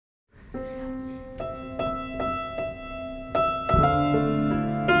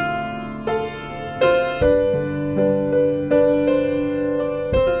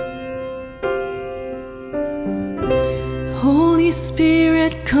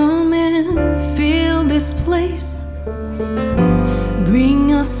come and fill this place.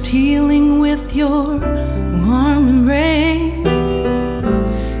 Bring us healing with your warm embrace.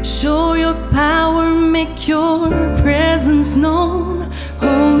 Show your power, make your presence known.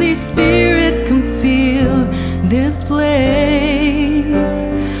 Holy Spirit, come fill this place.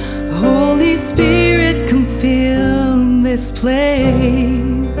 Holy Spirit, come fill this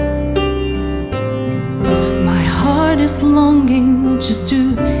place. My heart is longing just to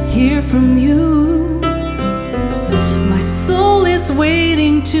hear from you. My soul is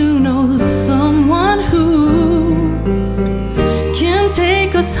waiting to know someone who can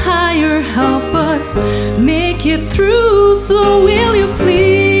take us higher, help us make it through. So will you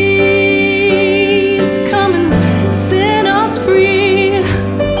please come and set us free?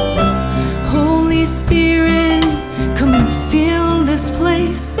 Holy Spirit, come and fill this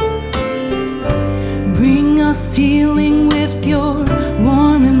place. Bring us healing with your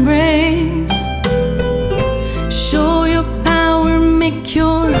warm embrace. Show your power, make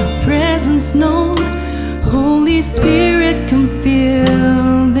your presence known. Holy Spirit, come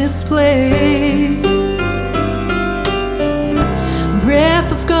fill this place.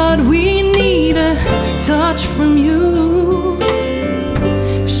 Breath of God, we need a touch from you.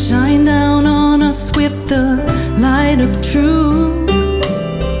 Shine down on us with the light of truth.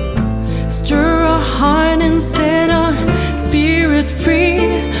 Stir our heart and set our spirit free.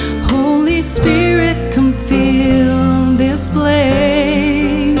 Holy Spirit, come fill this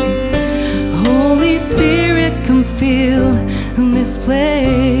place. Holy Spirit, come fill this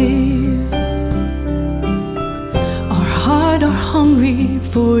place. Our hearts are hungry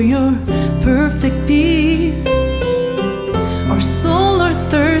for your perfect peace. Our souls are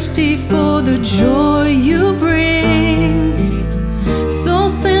thirsty for the joy you bring. So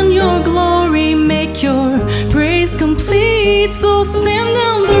send your glory, make your praise complete. So send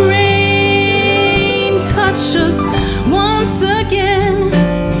down the rain, touch us once again.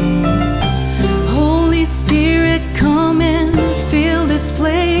 Holy Spirit, come and fill this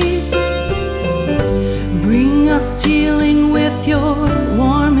place. Bring us healing with your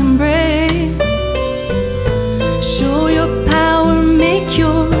warm embrace. Show your power, make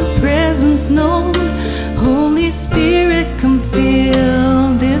your presence known. Holy Spirit, come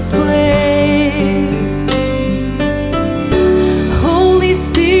fill this place. Holy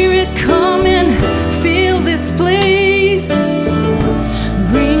Spirit, come and fill this place.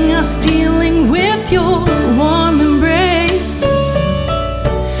 Bring us healing with your warm embrace.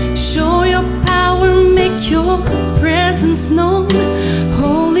 Show your power, make your presence known.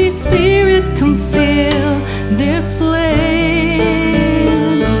 Holy Spirit, come fill this place.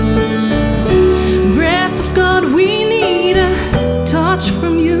 Breath of God, we need a touch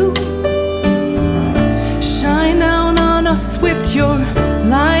from you. Shine down on us with your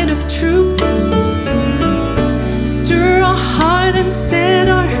light of truth. Stir our heart and set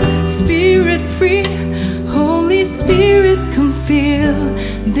our spirit free. Holy Spirit, come fill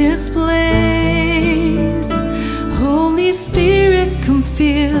this place. Holy Spirit, come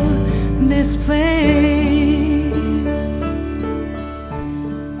fill this place.